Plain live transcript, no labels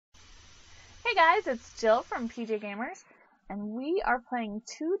Hey guys, it's Jill from PJ Gamers, and we are playing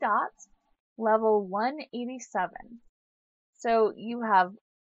Two Dots, level 187. So you have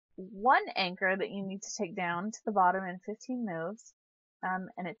one anchor that you need to take down to the bottom in 15 moves,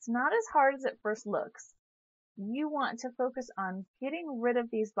 and it's not as hard as it first looks. You want to focus on getting rid of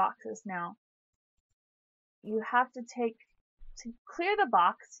these boxes. Now, you have to clear the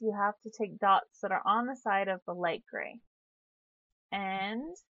box, you have to take dots that are on the side of the light gray.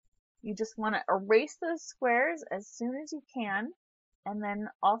 And you just want to erase those squares as soon as you can, and then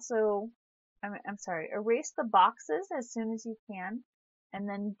also, erase the boxes as soon as you can, and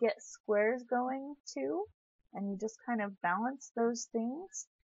then get squares going too, and you just kind of balance those things,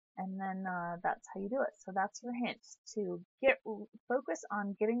 and then that's how you do it. So that's your hint, to focus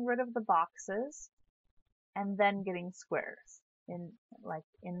on getting rid of the boxes, and then getting squares, in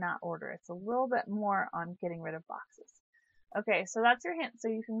that order. It's a little bit more on getting rid of boxes. Okay, so that's your hint. So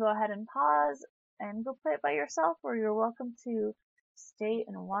you can go ahead and pause and go play it by yourself, or you're welcome to stay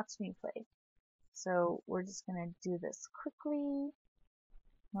and watch me play. So we're just going to do this quickly.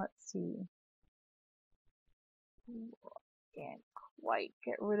 Let's see. Can't quite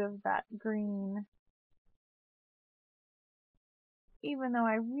get rid of that green, even though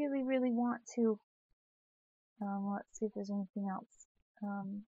I really, really want to. Let's see if there's anything else.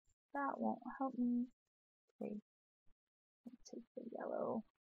 That won't help me. Okay. Take the yellow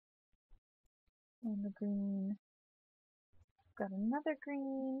and the green. Got another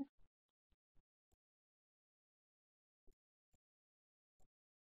green.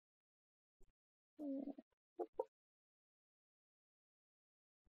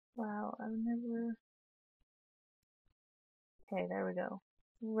 Wow, I've never... Okay, there we go.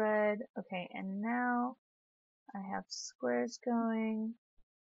 Red. Okay, and now I have squares going.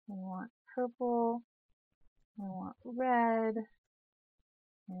 I want purple. I want red.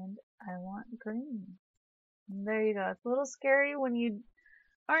 And I want green. And there you go. It's a little scary when you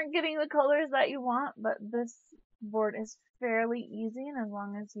aren't getting the colors that you want, but this board is fairly easy, and as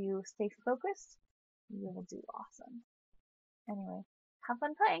long as you stay focused, you will do awesome. Anyway, have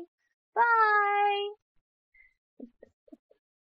fun playing. Bye!